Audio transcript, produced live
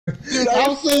Dude, I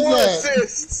have 4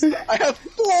 assists. I have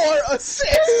 4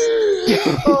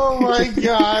 assists. Oh my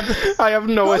god. I have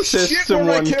no assists in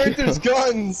my one character's kill.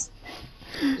 guns.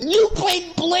 You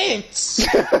played Blitz.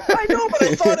 I know, but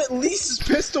I thought at least his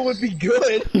pistol would be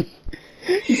good.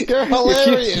 You're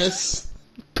hilarious.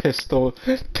 Pistol's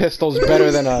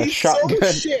better than a He's shotgun.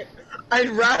 So shit. I'd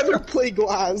rather play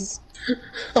Glass.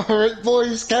 Alright,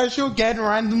 boys, casual again,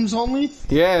 randoms only?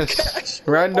 Yes,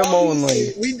 random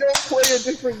only. We don't play a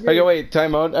different game. Okay, wait,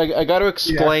 time out. I gotta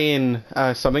explain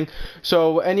something.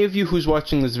 So, any of you who's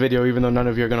watching this video, even though none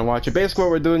of you are gonna watch it, basically what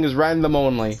we're doing is random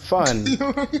only. Fun.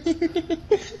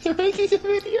 You're making a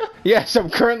video? Yes,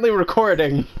 I'm currently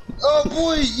recording. Oh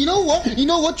boy, you know what,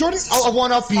 Jordan? I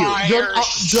want up you.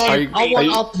 Jordan, I want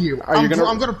up you. I'm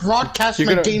gonna broadcast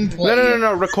my gameplay.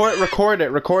 No, record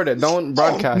it. Don't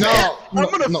broadcast it. I'm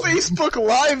gonna Facebook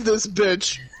Live this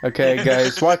bitch. Okay,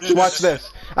 guys, watch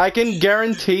this. I can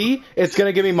guarantee it's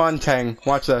gonna give me Montang.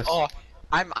 Watch this. Oh,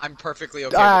 I'm perfectly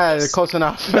okay with this. Close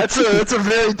enough. That's a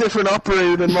very different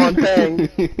operator than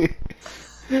Montang.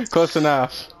 Close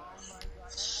enough.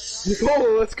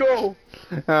 Let's go.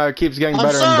 It keeps getting I'm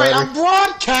better sorry, and better. I'm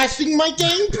broadcasting my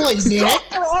gameplay, Nick. Stop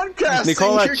broadcasting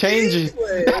Nicola, your change.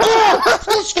 gameplay.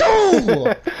 Let's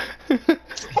go.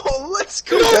 Oh, let's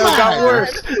go. It got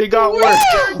worse. It got worse.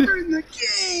 We're in the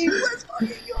game. Let's fucking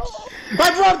go.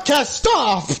 My broadcast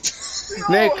stopped.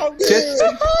 Nick,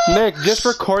 just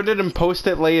record it and post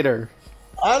it later.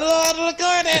 I don't know how to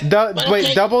record it.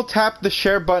 Wait, double tap the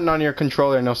share button on your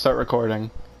controller and it'll start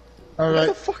recording. Why Alright.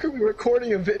 the fuck are we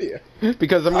recording a video?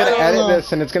 Because I'm gonna edit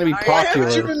this and it's gonna be Why haven't you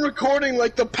popular. been recording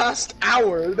like the past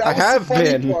hour? That I was have the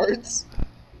funny been. Parts.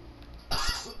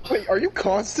 Wait, are you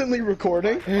constantly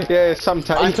recording? Yeah,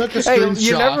 sometimes. I took a Hey, you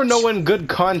screenshot. never know when good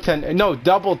content. No,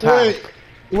 double tap.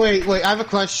 Wait, I have a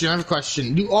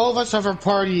question. Do all of us have our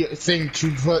party thing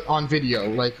to put on video?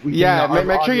 Like, we Yeah, can,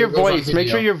 make sure your audio goes on voice. Make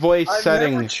video. sure your voice I've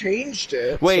setting. never changed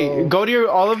it. Wait, so... go to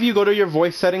all of you go to your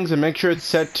voice settings and make sure it's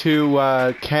set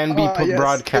to can be yes.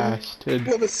 broadcast. We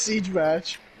have a siege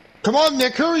match. Come on,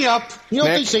 Nick, hurry up. You know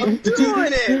what they say? I'm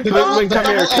doing it.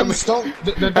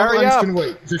 Hurry up!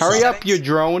 Wait. Hurry up, you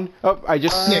drone! Oh, I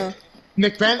just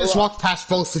Nick Bandits walked past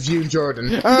both of you and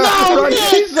Jordan. No, No, run! Nick!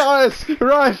 He's on us!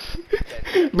 Run!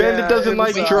 Bandit doesn't it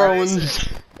like was drones.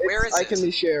 Where is I it? can be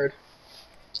shared.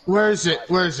 Where is it?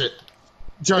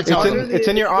 Jordan, tell him. It's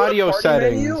in your If you go to audio party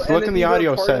settings. menu, Look and in then the you go to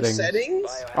audio party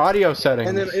settings. Audio settings.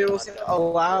 And then it will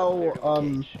allow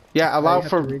Yeah, allow I have to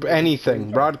for read it.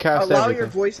 anything. Broadcast allow everything. your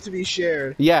voice to be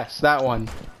shared. Yes, that one.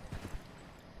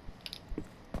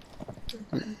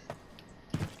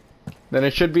 Then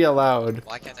it should be allowed.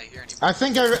 Why can't I hear anymore? I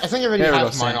think I already There we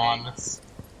have go, mine Sam. on.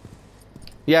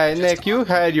 Yeah, Nick, you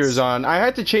had yours on. I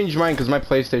had to change mine because my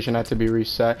PlayStation had to be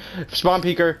reset. Spawn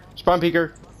peeker. Guys,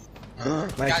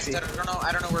 I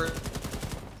don't know where.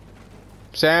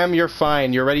 Sam, you're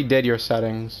fine. You already did your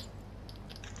settings.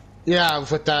 Yeah,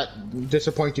 with that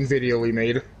disappointing video we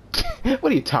made.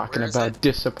 What are you talking Where is about?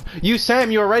 You, Sam,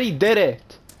 you already did it.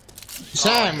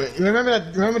 Sam,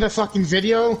 remember that fucking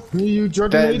video you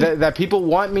Jordan made? That people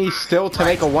want me still to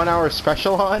make a 1 hour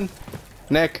special on?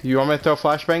 Nick, you want me to throw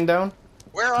flashbang down?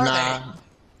 Where are Nah.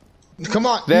 Come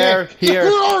on, There, Nick. here.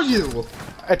 Where are you?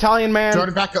 Italian man.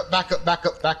 Jordan, back up.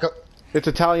 It's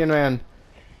Italian man.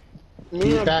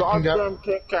 Keep backing up.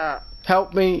 Kit Kat.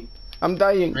 Help me. I'm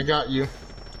dying. I got you.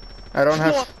 I don't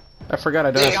have... I forgot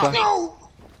I don't have flash. No!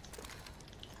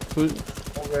 Who-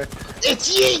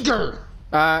 It's Jaeger!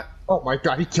 Oh my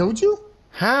god, he killed you?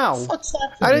 How? What's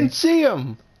happening? I didn't see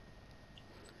him.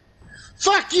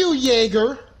 Fuck you,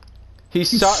 Jaeger! He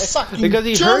saw fucking because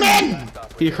he German!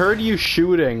 heard you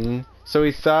shooting, so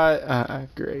he thought,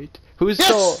 great. Who's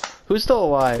still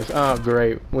alive? Oh,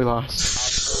 great, we lost.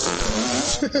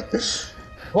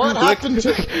 What happened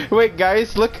to... Wait,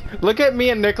 guys, look at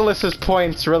me and Nicholas's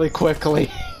points really quickly.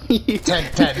 10.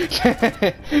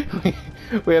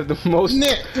 we have the most.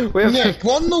 Nick,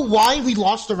 wanna know why we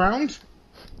lost the round?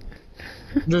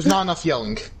 There's not enough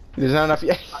yelling. There's not enough.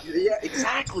 Yeah,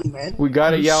 exactly, man. We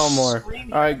gotta yell more.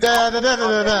 Alright. Oh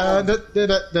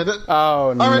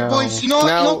no. Alright, boys, you know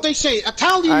what they say?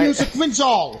 Italian music wins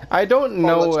all. I don't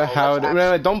know let's how go. to.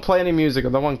 No, don't play any music. I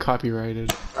don't want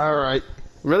copyrighted. Alright.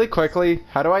 Really quickly,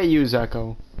 how do I use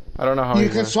Echo? I don't know how. You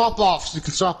can swap off. You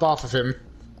can swap off of him.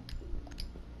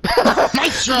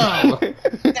 Maestro!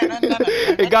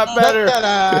 It got better.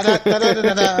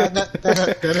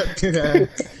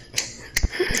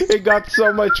 It got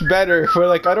so much better. For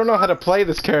like, I don't know how to play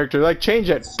this character. Like, change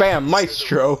it. Bam,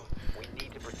 Maestro.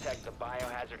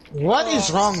 What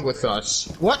is wrong with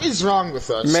us? What is wrong with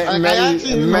us?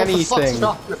 Many things.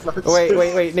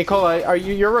 Wait, Nicola,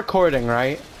 you're recording,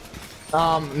 right?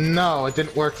 No, it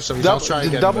didn't work for some reason. I'll try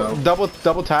again. Double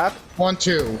tap. 1,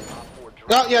 2.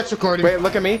 Oh, yeah, it's recording. Wait,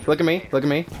 look at me. Look at me. Look at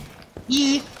me.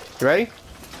 You ready?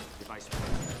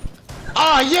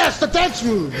 Ah, yes, the dance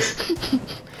move.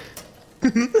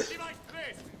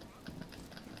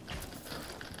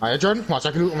 Alright, Jordan, watch,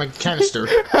 I can do it with my canister.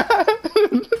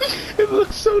 It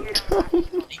looks so dumb.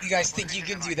 You guys think you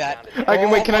can do that?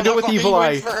 Wait, can I do it with Evil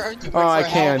Eye? Oh, I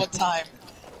can't.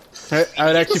 I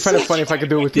would actually find it funny if I could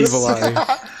do it with Evil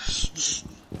Eye.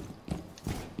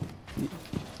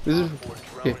 This is,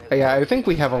 yeah, I think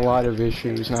we have a lot of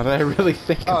issues now that I really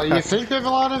think about it. You think we have a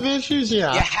lot of issues?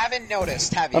 Yeah. You haven't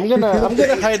noticed, have you? I'm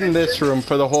gonna hide in this room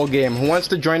for the whole game. Who wants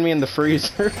to join me in the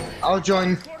freezer? I'll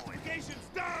join.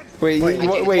 Wait.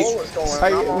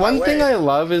 One thing I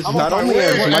love is not only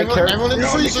is my character. Everyone in the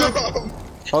freezer.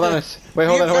 Hold on.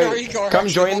 Wait. Come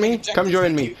join me. Come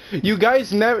join me. You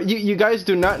guys never. You guys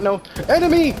do not know.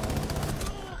 Enemy.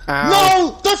 Ow.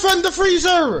 No! Defend the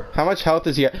freezer! How much health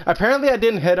is he at? Apparently I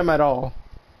didn't hit him at all.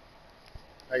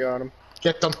 I got him.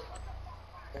 Get them.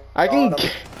 I can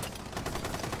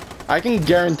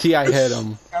guarantee I hit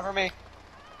him. Cover me.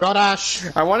 Got Ash.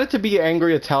 I wanted to be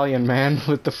angry Italian man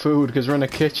with the food because we're in a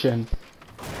kitchen.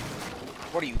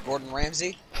 What are you, Gordon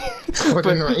Ramsay? But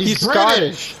he's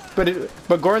Scottish.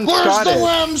 But Gordon's Scottish. Where's the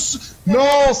lambs?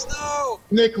 No!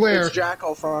 Nick, where? It's Jack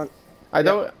all front. I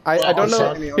don't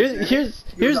know. Here's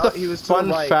the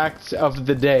fun fact of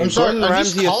the day. Gordon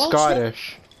Ramsay is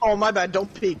Scottish. Oh my bad.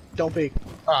 Don't peek. Don't peek.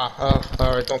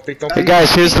 Alright. Don't peek. Hey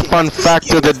guys, here's the fun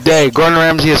fact of the day. Gordon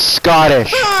Ramsay is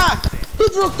Scottish. Ah! Who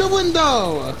broke the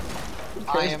window?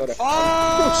 I am fine.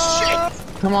 Oh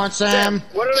shit! Come on, Sam.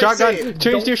 Shotgun.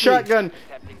 Change your shotgun.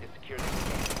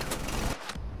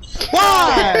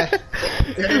 Why?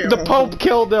 The Pope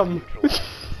killed him.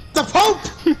 The Pope!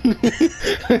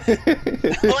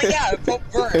 Oh yeah, the Pope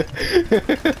burned.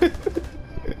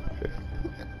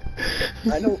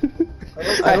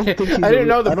 I didn't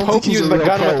know the Pope used the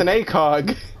gun with an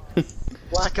ACOG.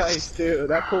 Black eyes too.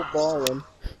 That Pope balling.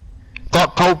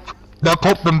 That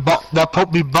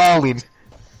Pope be balling.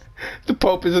 The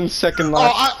Pope is in second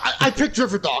line. Oh, I picked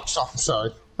River Dogs. Oh, I'm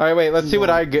sorry. Alright, wait, let's see what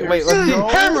I get. Wait, let's see.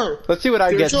 Hammer! Let's see what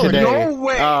I get today. No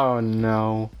way. Oh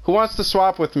no. Who wants to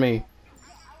swap with me?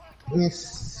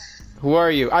 Who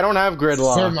are you? I don't have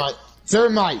gridlock.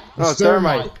 Thermite. Oh,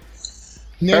 Thermite.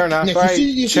 Nick, fair enough. Nick, right.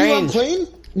 you see who I'm playing?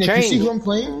 Nick, Change. you see who I'm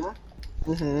playing?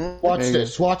 Watch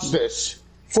this.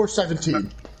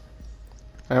 417.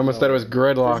 I almost thought it was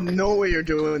gridlock. There's no way you're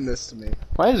doing this to me.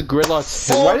 Why is Gridlock's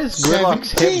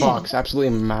hitbox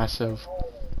absolutely massive?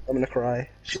 I'm gonna cry.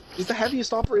 She's the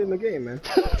heaviest operator in the game, man.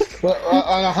 Well,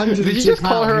 on 100. Did you just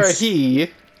call her a he?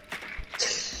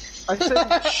 I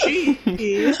said she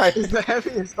is the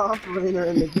heaviest operator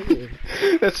in the game.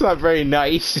 That's not very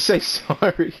nice. Say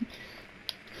sorry.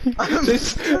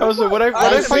 Also, what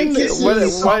I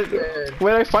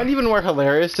find even more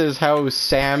hilarious is how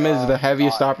Sam is the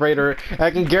heaviest operator. I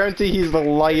can guarantee he's the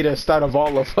lightest out of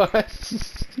all of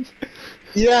us.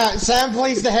 Yeah, Sam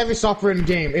plays the heaviest operator in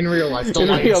the game in real life. In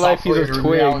real life, he's a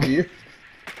twig.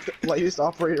 Lightest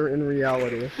operator in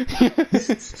reality.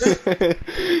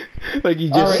 Like you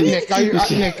just Alright,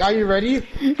 see. Nick, are you ready?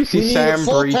 You see Sam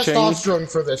breaching.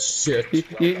 Testosterone for this shit.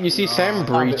 You see Sam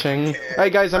breaching. Hey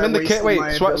guys, I'm in the kit. Wait,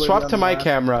 swap to my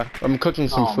camera. I'm cooking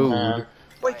some food. Man.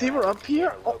 Wait, they were up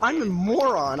here? Oh, I'm a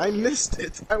moron. I missed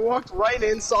it. I walked right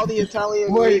in, saw the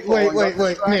Italian. Wait,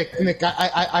 Nick,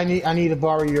 I need to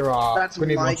borrow your That's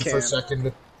my for a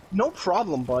second. No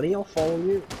problem, buddy. I'll follow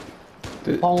you.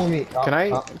 Follow me. Can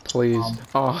I please?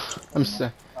 Oh, I'm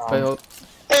sad.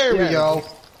 There we go.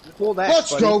 Hold that,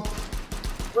 Let's go.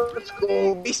 Let's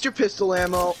go. Waste your pistol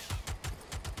ammo.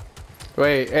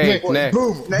 Wait, hey, Nick.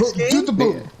 Boom. Next game? Do the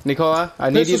boom. Nicola, I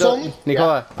need you to.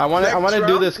 Nicola, I want to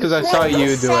do this because I saw you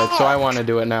do it, so I want to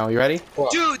do it now. You ready?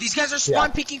 Dude, these guys are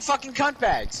spawn peeking fucking cunt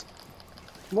bags.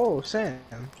 Whoa, Sam.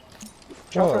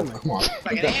 Oh, come on.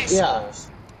 Like an ass. Yeah.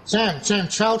 Sam,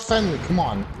 child friendly. Come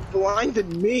on.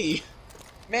 Blinded me.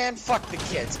 Man, fuck the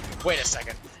kids. Wait a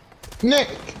second. Nick.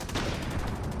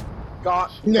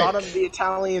 Got him the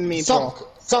Italian meatball.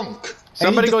 Thunk.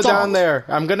 Somebody go down there.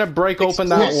 I'm gonna break open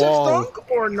that wall.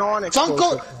 Thunk or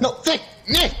non-explosive? No,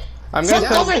 Nick. I'm gonna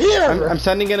send, over here. I'm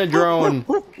sending in a drone.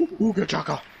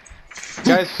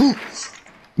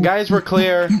 Guys, we're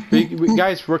clear.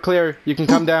 Guys, we're clear. You can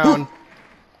come down.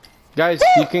 Guys,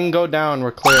 you can go down.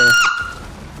 We're clear.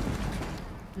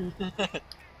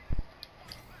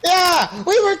 Yeah,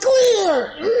 we were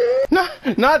clear.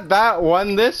 Not that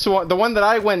one. This one. The one that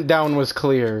I went down was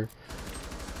clear.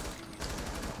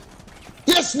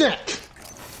 Yes, Nick.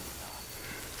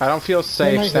 I don't feel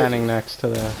safe standing next to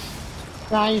this.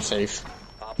 Nah, you're safe.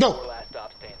 No!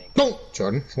 No!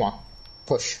 Jordan, come on.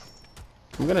 Push.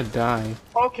 I'm gonna die.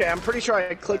 Okay, I'm pretty sure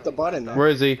I clicked the button there. Where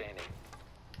is he?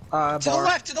 To the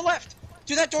left, to the left!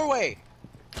 To that doorway!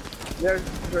 There,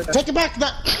 right there. Take it back!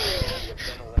 That.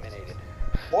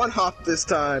 One hop this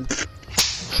time.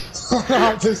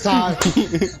 This time.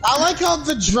 I like how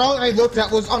the drone I looked at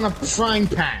was on a frying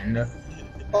pan.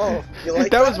 Oh, you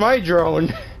like That was my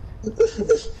drone.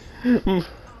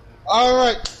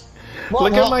 Alright.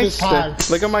 Look at my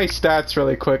stats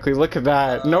really quickly. Look at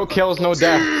that. No kills, no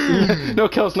deaths. No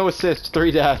kills, no assists.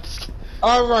 3 deaths.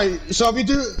 Alright, so we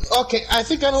do. Okay, I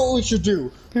think I know what we should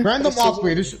do. Random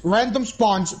operators, random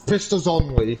spawns, pistols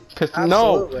only.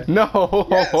 No, no.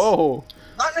 Yes.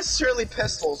 Not necessarily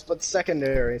pistols, but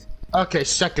secondaries. Okay,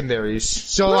 secondaries.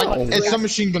 So, like, it's some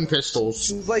machine gun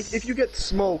pistols. Like, if you get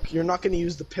smoke, you're not going to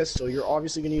use the pistol. You're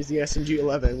obviously going to use the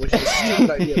SMG-11, which is a stupid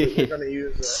idea, but you're going to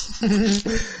use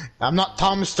it. I'm not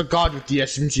Thomas the God with the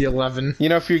SMG-11. You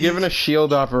know, if you're given a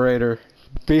shield operator,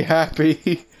 be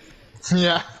happy.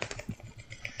 Yeah.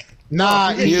 Nah,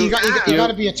 you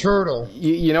gotta be a turtle.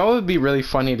 You know, it would be really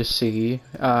funny to see.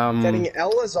 Getting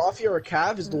Ella, Zofia, or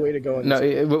Cav is the way to go. No,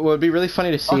 what would be really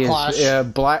funny to see is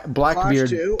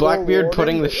Blackbeard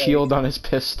putting the shield on his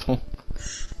pistol.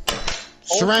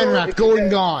 Saran wrap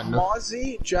going on.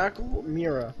 Mozzie, Jackal,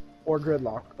 Mira, or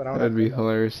Gridlock, but I don't know. That'd be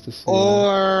hilarious to see.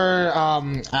 Or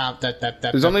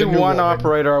There's only one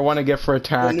operator I want to get for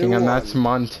attacking, and that's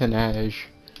Montanege.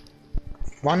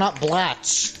 Why not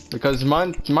Blatch? Because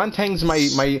Montang's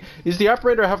is the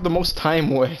operator I have the most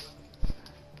time with.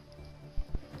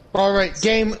 Alright,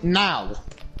 game now.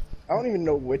 I don't even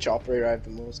know which operator I have the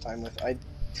most time with. I'm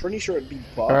pretty sure it'd be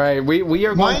Bob. Alright, we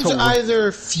are going Mine's to...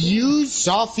 either Fuse,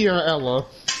 Zofia, or Ella.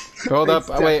 Hold up,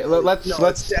 wait,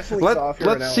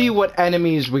 let's see what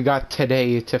enemies we got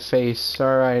today to face.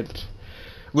 Alright.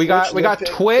 We got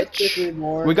Twitch,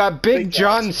 we got Big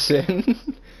Johnson.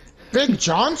 Big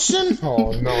Johnson?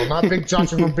 Oh no, not Big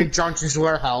Johnson from Big Johnson's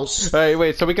warehouse. Hey,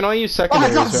 wait, so we can only use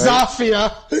secondaries, I got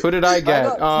Zofia! Who did I get?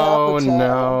 Oh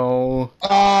no.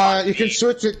 You can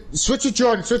switch it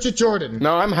Jordan, switch it Jordan.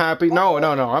 No, I'm happy. No,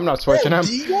 I'm not switching. I'm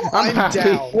happy.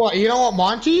 Down. What, you don't want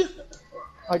Monty?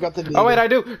 I got the Deagle. Oh wait, I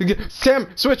do. Sam,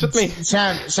 switch with me.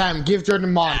 Sam, give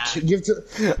Jordan Mont.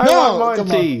 I want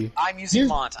Monty. I'm using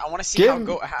Mont. I want to see how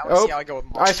I go with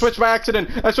Mont. I switched by accident.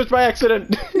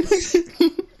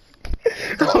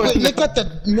 Oh,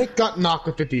 Nick got knocked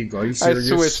with the Deagle. Are you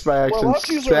serious? I switched by accident.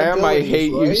 Sam, I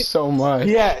hate you so much.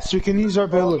 Yes, we can use our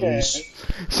abilities. Okay.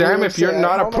 Sam, if you're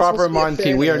not a proper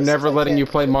Monty, we are never letting you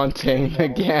play Monty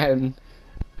again.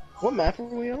 What map are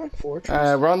we on?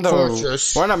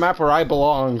 Fortress? We're on a map where I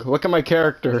belong. Look at my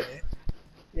character.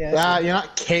 Yeah, you're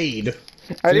not Cade.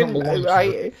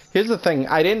 Here's the thing.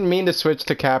 I didn't mean to switch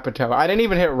to Capito. I didn't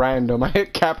even hit random. I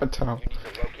hit Capito.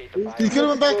 You could have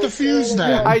went back to Fuse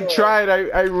now. I tried.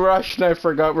 I rushed and I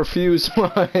forgot where Fuse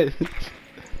was.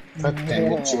 God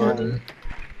dang it, Jordan.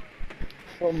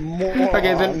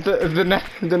 Okay, then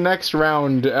the next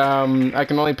round, I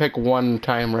can only pick one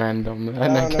time random.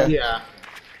 Yeah.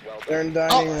 They're in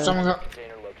dining room. Someone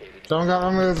got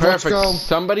removed. Perfect. Let's go.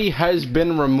 Somebody has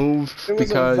been removed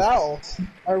because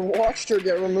I watched her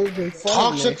get removed in front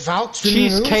Toxic of me. Valve.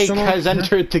 Cheesecake has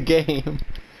entered the game.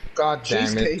 God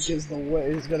damn it. Cheesecake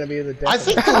is gonna be the death. I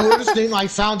think the weirdest name I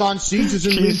found on Siege is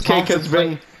in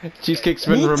Cheesecake's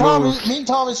been removed. Me and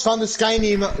Thomas found this guy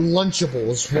named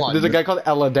Lunchables. There's a guy called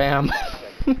Eladam.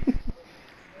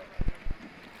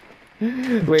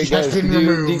 Wait,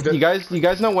 guys, you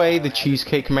guys know why the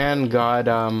Cheesecake Man got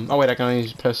oh wait, I can only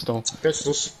use pistol.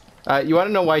 Pistols. You want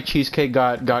to know why Cheesecake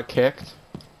got kicked?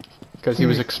 Because he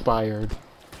was expired.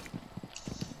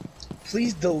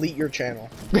 Please delete your channel.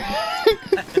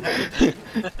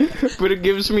 But it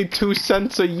gives me 2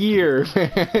 cents a year,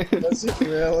 man. Does it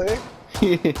really?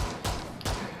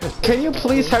 Can you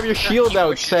please have your shield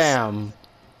out, Sam?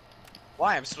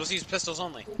 Why? I'm supposed to use pistols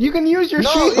only. You can use your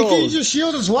shield! No, you can use your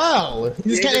shield as well!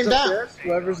 You just can't aim down!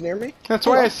 Whoever's near me? That's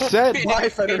why I said... Bye,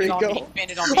 Federico.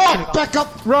 Oh, back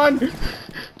up! Run!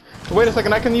 Wait a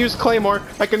second, I can use Claymore.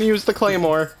 I can use the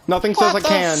Claymore. Nothing says I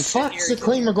can. What the fuck's the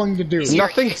Claymore going to do?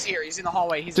 Nothing. He's here. He's in the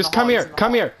hallway. Just come here.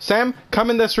 Come here. Sam, come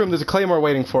in this room. There's a Claymore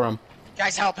waiting for him.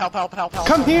 Guys, help.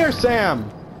 Come here,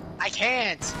 Sam! I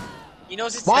can't. He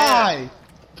knows it's Why? there.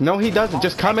 No, he doesn't.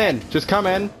 Just come in. Just come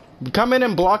in. Come in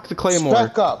and block the Claymore.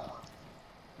 Back up.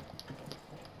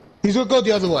 He's gonna go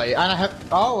the other way, and I have.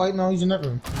 Oh wait, no, he's in that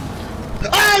room.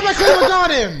 Hey, my Claymore got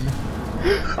him!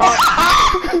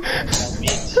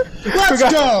 Let's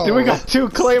go! We got 2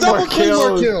 Claymore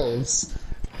kills.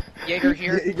 Jaeger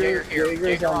here.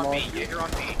 Jaeger on me.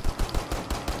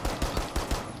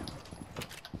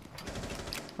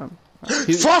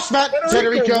 Frostmat!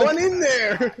 Federico! Run in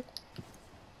there!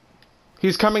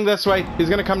 He's coming this way. He's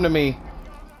gonna come to me.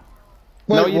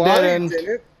 Wait, no, you what?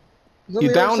 didn't.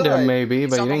 You downed him, maybe,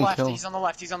 but you didn't kill him. He's on the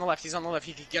left. He's on the left. He's on the left.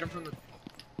 You can get him from the.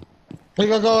 We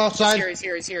gotta go outside. He's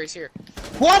here. He's here. He's here.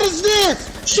 What is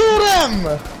this? Shoot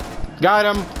him! Got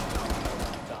him.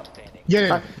 Get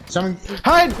him. Someone.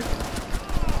 Hide!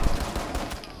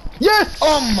 Yes!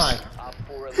 Oh my!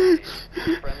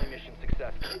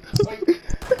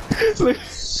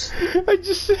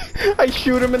 I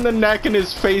shoot him in the neck and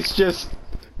his face just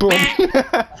boom.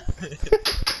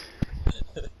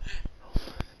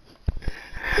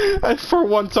 And for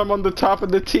once I'm on the top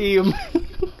of the team.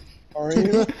 Are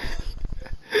you?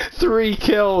 3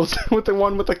 kills with the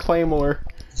one with the claymore.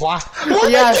 What? Why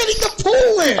am I getting the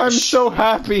Polish? I'm so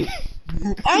happy.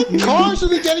 I'm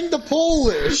constantly getting the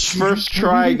Polish. First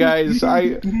try, guys.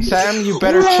 Sam, you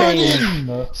better change.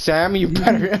 Sam, you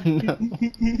better.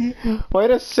 Why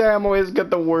does Sam always get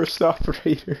the worst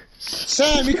operators?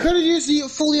 Sam, you could have used the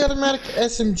fully automatic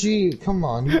SMG. Come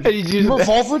on. You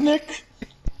Revolver, Nick?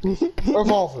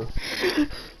 Revolver.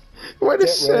 Why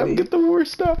does Sam get the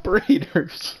worst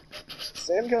operators?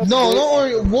 Sam got no, don't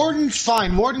worry. Warden's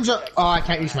fine. Warden's are. Oh, I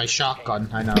can't use my shotgun.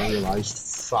 I now realized.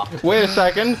 Fuck. Wait a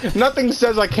second. Nothing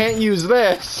says I can't use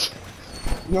this.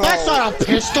 No. That's not a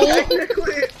pistol.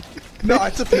 No,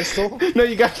 it's a pistol. No,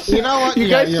 you guys. You know what? You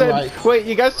yeah, guys you're said. right. Wait,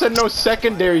 you guys said no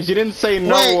secondaries. You didn't say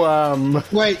no.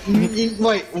 Wait,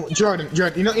 wait, Jordan.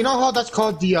 You know how that's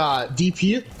called the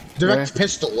DP, direct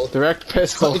pistol. Direct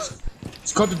pistol.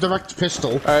 It's called the direct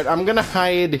pistol. All right, I'm gonna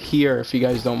hide here if you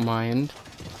guys don't mind.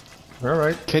 All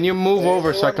right. Can you move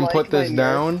over so I can put this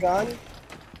down?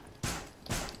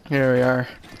 Here we are.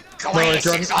 No,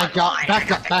 Jordan, I got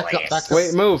back up.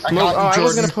 Wait, move. Oh, I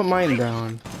was gonna put mine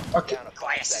down. Okay.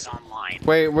 Glasses online.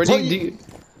 Wait, where do you?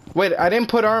 Wait, I didn't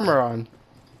put armor on.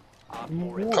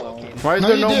 Why is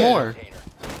there no more?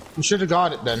 You should have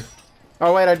got it then.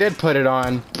 Oh wait, I did put it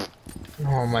on.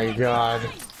 Oh my god.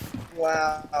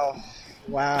 Wow.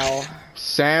 Wow.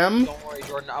 Sam? Don't worry,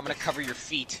 Jordan. I'm gonna cover your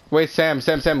feet. Wait, Sam,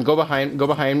 go behind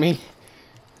me.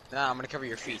 Nah, I'm gonna cover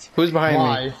your feet. Who's behind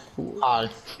me? Why?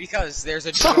 Because there's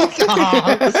a.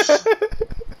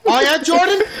 Oh yeah,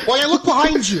 Jordan? Oh yeah, look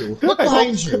behind you. Look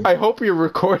behind you. I hope you're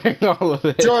recording all of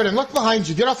it. Jordan, look behind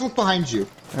you. Get off, look behind you.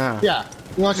 Ah. Yeah.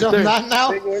 You want to get off that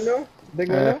now? Big window? Big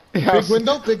window? Big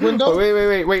window? Big window? Oh,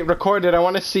 wait, record it. I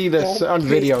want to see this on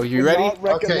video. You ready?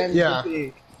 Okay, yeah.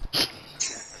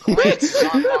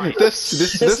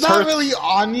 This it's not hurts. Really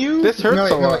on you. This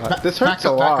hurts a lot. This hurts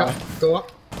a lot. Go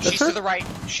up. She's to the right.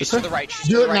 She's to the right.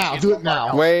 Do it now. Do it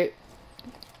now. Wait.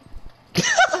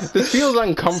 This feels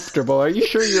uncomfortable. Are you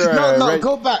sure you're no, right?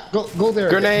 Go back. Go there.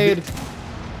 Grenade.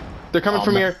 They're coming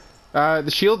from here. The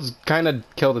shield's kind of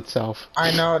killed itself.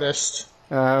 I noticed.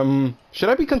 Should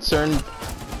I be concerned?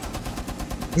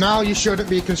 No, you shouldn't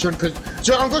be concerned because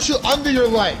I'm gonna shoot under your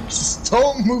legs. Just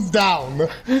don't move down.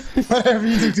 Whatever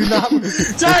you do not move.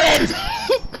 Jordan!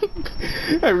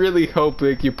 I really hope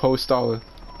like you post all of.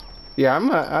 Yeah,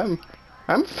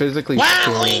 I'm physically.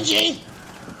 Wow, Luigi!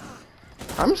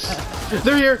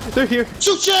 They're here.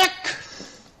 Shoot check!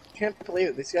 Can't believe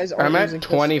it. These guys are. I'm at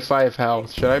 25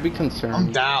 health. Should I be concerned?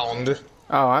 I'm downed.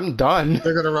 Oh, I'm done.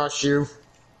 They're gonna rush you.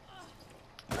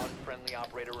 One friendly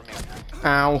operator remains.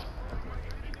 Ow.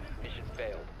 Mission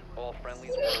failed. All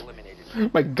friendlies were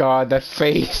eliminated. My God, that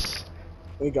face.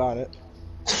 We got it.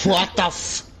 What the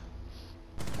f?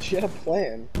 She had a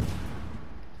plan.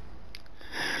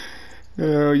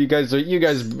 Oh, you guys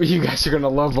are gonna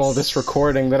love all this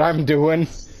recording that I'm doing.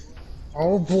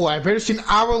 Oh boy, I better see an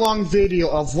hour-long video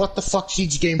of what the fuck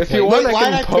Siege gameplay. If you want, I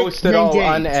can post it all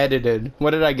unedited.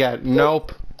 What did I get?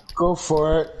 Nope. Go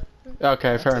for it.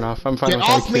 Okay, fair enough. I'm fine with IQ.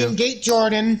 Get off main gate,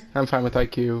 Jordan. I'm fine with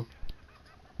IQ.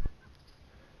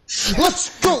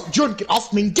 Let's go, Jordan. Get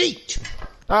off main gate.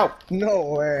 Oh. No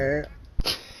way.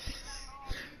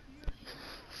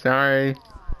 Sorry.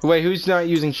 Wait, who's not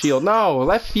using shield? No,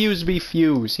 let Fuse be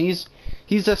Fuse.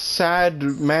 He's a sad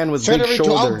man with big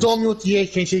shoulders. I'll dome you with the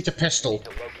AK and shoot a pistol.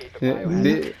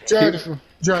 Jordan,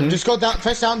 just go down,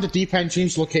 press down the D-pad and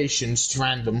change locations to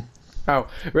random. Oh,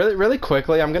 really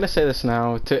quickly, I'm gonna say this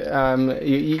now.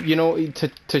 You know,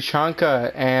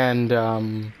 Tachanka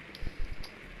and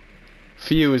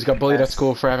Fuse got bullied at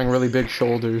school for having really big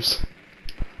shoulders.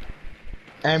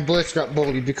 And Blitz got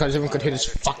bullied because everyone could hit his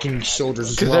fucking shoulders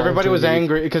as well. Because everybody was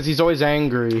angry, because he's always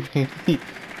angry.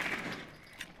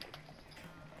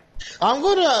 I'm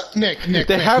gonna... Nick,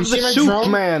 they have the soup, drone?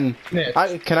 man! Nick.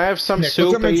 Can I have some Nick,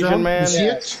 soup, Asian man?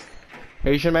 Yes.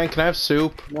 Asian man, can I have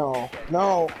soup? No.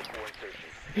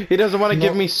 He doesn't want to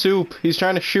give me soup. He's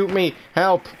trying to shoot me.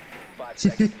 Help. 5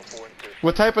 seconds before insertion.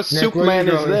 What type of Nick, soup where man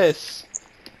you is going? this?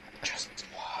 Just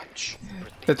watch.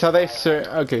 That's how they serve.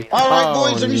 Okay. Alright,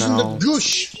 Oh, boys, I'm using the no.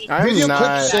 goosh. I'm Video not-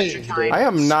 clip save. I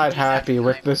am not happy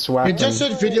with this weapon. It just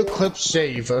said video clip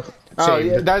save. Oh, Saved.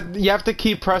 yeah, that you have to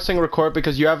keep pressing record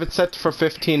because you have it set for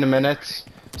 15 minutes.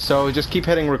 So just keep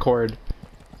hitting record.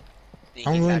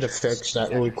 I'm going to fix that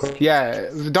really quick. Yeah,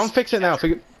 don't fix it now.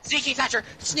 Sneaky Thatcher!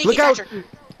 Sneaky Look out, Thatcher!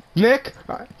 Nick!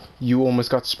 You almost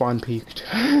got spawn peeked.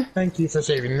 Thank you for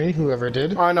saving me, whoever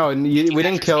did. Oh no, we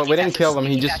didn't kill him.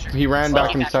 He ran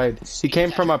back inside. He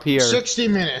came from up here. 60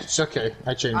 minutes. Okay,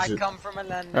 I changed it. come from a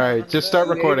land. All right, just start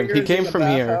recording. He came from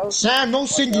here. Sam, no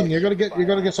singing. You're gonna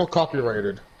get so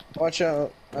copyrighted. Watch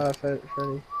out, Freddy.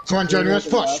 Come on, Johnny, let's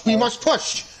push. We must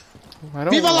push. I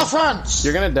don't Viva la know. France!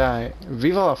 You're gonna die.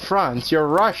 Viva la France. You're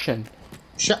Russian.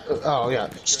 Oh yeah,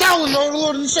 Stalin, our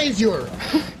Lord and Savior.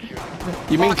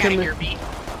 You mean Fuck outta here, B.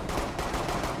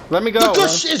 Let me go. The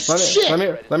gush is shit. Let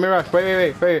me rush.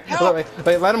 Wait.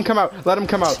 Let him come out. Let him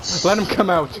come out. Let him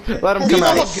come out. Let him come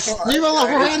Viva la, out. Viva la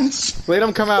France! Let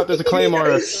him come out. There's a claymore.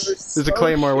 There's a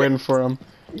claymore waiting for him.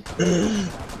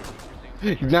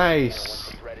 Nice.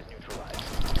 Threat is neutralized.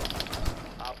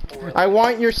 I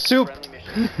want your soup.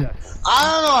 I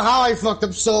don't know how I fucked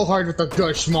up so hard with the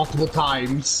gush multiple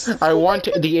times. I want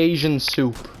the Asian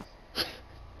soup.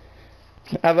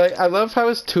 I love how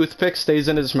his toothpick stays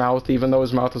in his mouth even though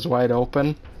his mouth is wide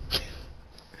open.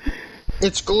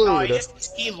 It's glued. No,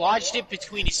 he lodged it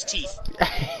between his teeth.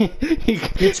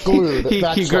 It's glued.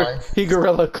 That's why. He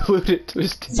gorilla glued it to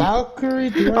his teeth.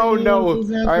 Valkyrie. Oh no,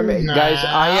 guys!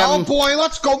 I am. Oh boy,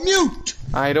 let's go mute.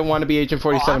 I don't want to be Agent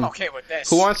 47. Oh, I'm okay with this.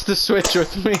 Who wants to switch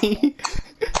with me?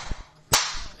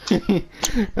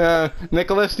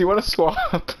 Nicholas, do you want to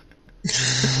swap?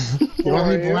 You want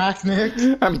me black, Nick?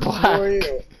 I'm black. Who are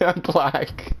you? I'm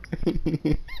black.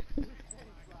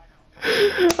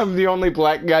 I'm the only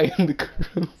black guy in the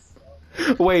crew.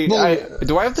 Wait, do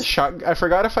I have the shot? I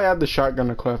forgot if I had the shotgun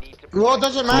equipped. Well, it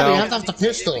doesn't matter. No. You have to have the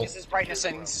pistol. Because his brightness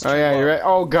settings. Oh yeah, you're right.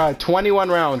 Oh god, 21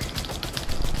 rounds.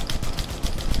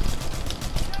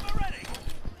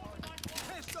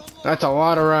 That's a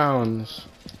lot of rounds.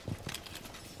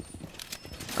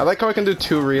 I like how I can do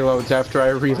 2 reloads after I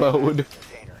reload.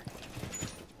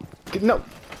 No,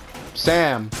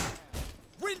 Sam.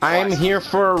 I'm here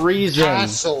for a reason.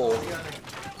 Asshole.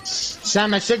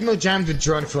 Sam, I signal jammed the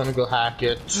drone if you want to go hack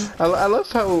it. I love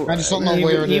how I just don't know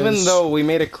where it even is. though we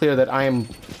made it clear that I am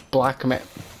black man.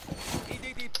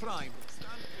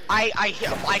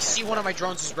 I see one of my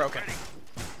drones is broken.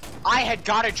 I had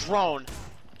got a drone,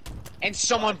 and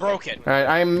someone broke it. All right,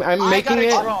 I'm making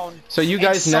it so you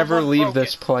guys never leave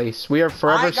this place. We are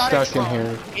forever stuck in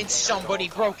here. And somebody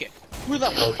broke it. Who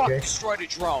the fuck destroyed a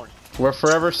drone? We're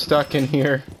forever stuck in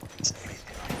here.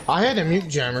 I had a mute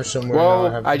jammer somewhere.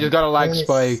 Whoa! I just got a lag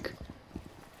spike.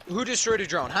 Who destroyed a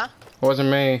drone, huh? It wasn't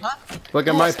me. Huh? Look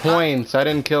at my points. I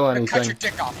didn't kill Cut anything. your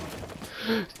dick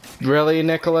off. Really,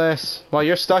 Nicholas? Well,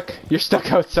 you're stuck. You're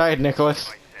stuck outside,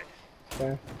 Nicholas.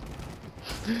 Okay.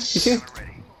 You see?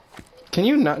 Can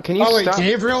you not? Can you Oh wait, stop?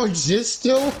 Gabriel exists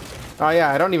still? Oh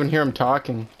yeah, I don't even hear him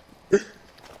talking.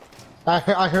 I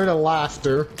heard a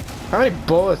laughter. How many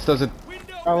bullets does it?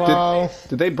 Hello.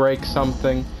 Did they break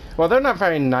something? Well, they're not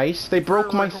very nice. They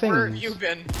broke my Where have things. you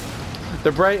been?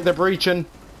 They're breaching.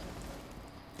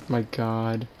 My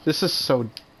God, this is so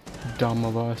dumb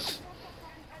of us.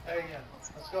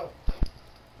 Let's go.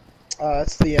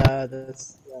 That's the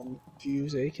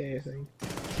Fuse AK, I think.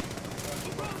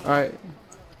 All right.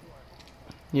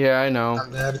 Yeah, I know.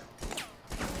 I'm dead.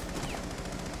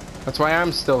 That's why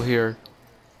I'm still here.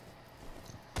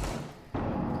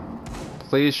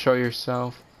 Please show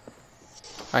yourself.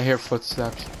 I hear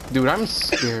footsteps. Dude, I'm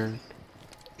scared.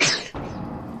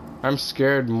 I'm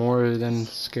scared more than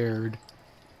scared.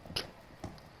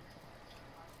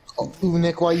 Oh,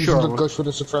 Nick, why are you using the gush with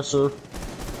a suppressor?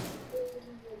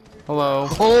 Hello.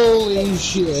 Holy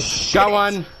shit. Got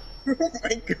one. Oh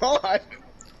my god!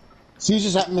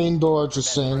 Caesar's at main door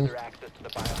just saying.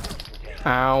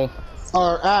 Ow.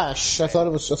 Or Ash. I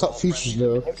thought Future's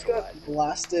there. I just got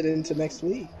blasted into next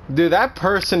week. Dude, that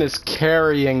person is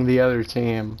carrying the other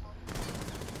team.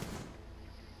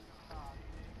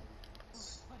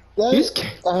 He's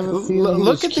I have a feeling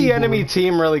look at the enemy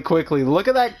team really quickly. Look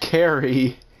at that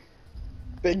carry.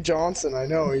 Big Johnson, I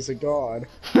know, he's a god.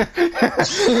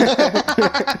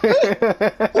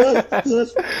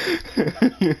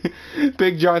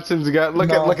 Big Johnson's got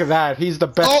look at that. He's the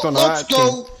best on that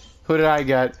team. Who did I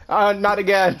get? Not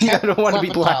again. I don't want to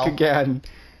be black again.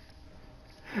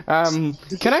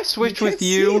 Can I switch with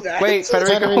you? Wait,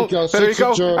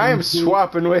 Federico, I am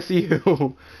swapping with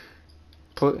you.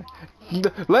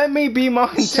 Let me be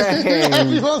Monty.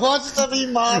 Everyone wants to be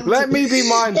Monty. Let me be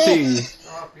Monty.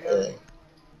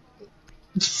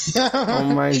 Oh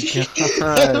my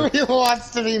god. Everyone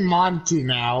wants to be Monty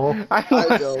now. I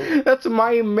don't. That's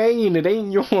my main, it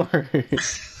ain't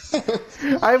yours.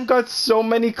 I've got so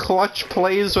many clutch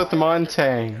plays with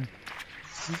Monty.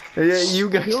 You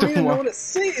guys You don't even know what to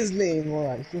say his name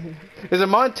like. Is it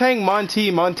Montang,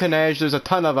 Monty, Montanege? There's a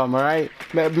ton of them, alright?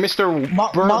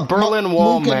 Mr. Berlin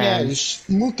Wall Man.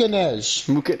 Mukanej.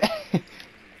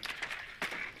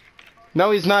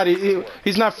 No, he's not.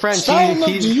 He's not French. Sound of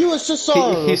the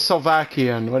USSR. He's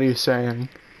Slovakian. What are you saying?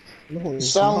 No,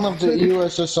 Sound of the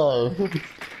USSR.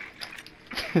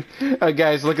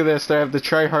 Guys, look at this. They have the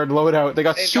try-hard loadout. They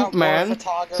got Soup Man.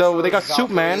 So they got Soup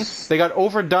Man. They got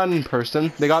Overdone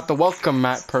person. They got the Welcome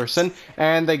Mat person.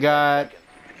 And they got...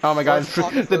 Oh my god.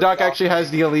 The Doc actually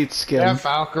has the elite skin. Yeah,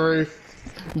 Valkyrie.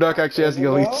 Doc actually has the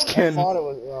elite skin. I thought it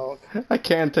was wrong. I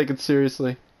can't take it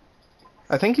seriously.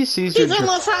 I think he sees your...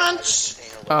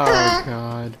 Oh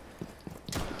god.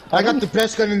 I got the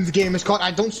best gun in the game. It's called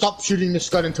I don't stop shooting this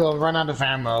gun until I run out of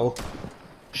ammo.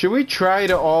 Should we try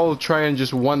to all try and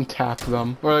just one-tap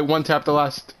them? Or like one-tap the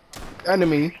last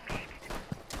enemy?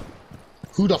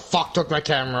 Who the fuck took my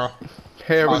camera?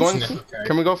 Hey, are we going... Okay.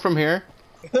 Can we go from here?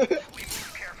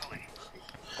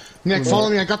 Nick, follow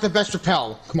me. I got the best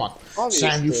rappel. Come on. Obviously.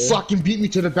 Sam, you fucking beat me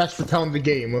to the best rappel in the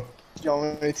game. You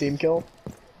want me to team kill?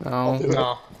 No.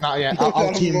 No, not yet.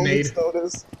 I'll team nade.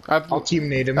 I'll team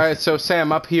nade him. Alright, so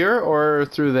Sam, up here or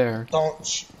through there?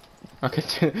 Don't.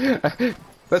 Okay.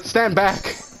 Let's stand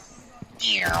back.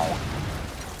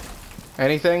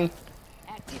 Anything?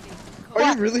 Are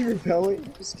you really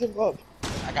repelling? Just give up.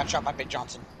 I got shot by Big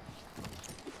Johnson.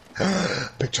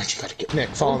 Big Johnson, you gotta get Nick.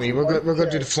 Follow me. We're gonna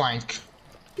do the flank.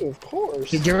 Of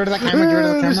course. Get rid of that camera. Get rid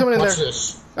of the camera. Someone in Watch there.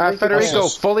 this. Federico,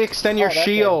 fully extend your that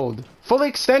shield. Fully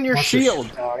extend your Watch this.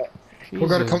 shield. We're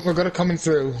gonna come in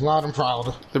through, loud and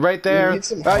proud. They're right there.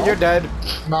 You're dead.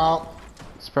 No.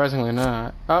 Surprisingly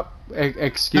not. Oh,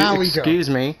 excuse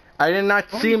me. I did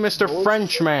not see Mr.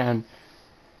 Frenchman.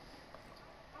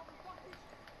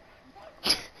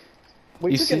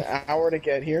 We took an hour to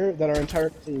get here, then our entire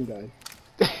team died.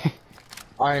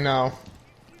 I know.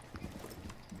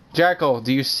 Jackal,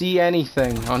 do you see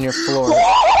anything on your floor?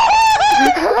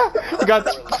 You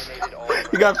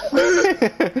got.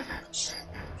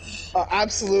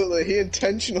 Absolutely, he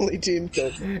intentionally team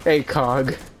killed me. Hey,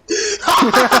 Cog.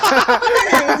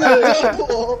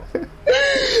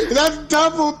 That's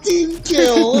double team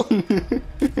kill.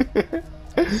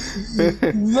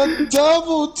 The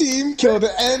double team kill to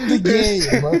end the game.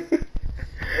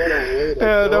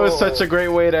 That was such a great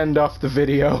way to end off the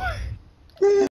video.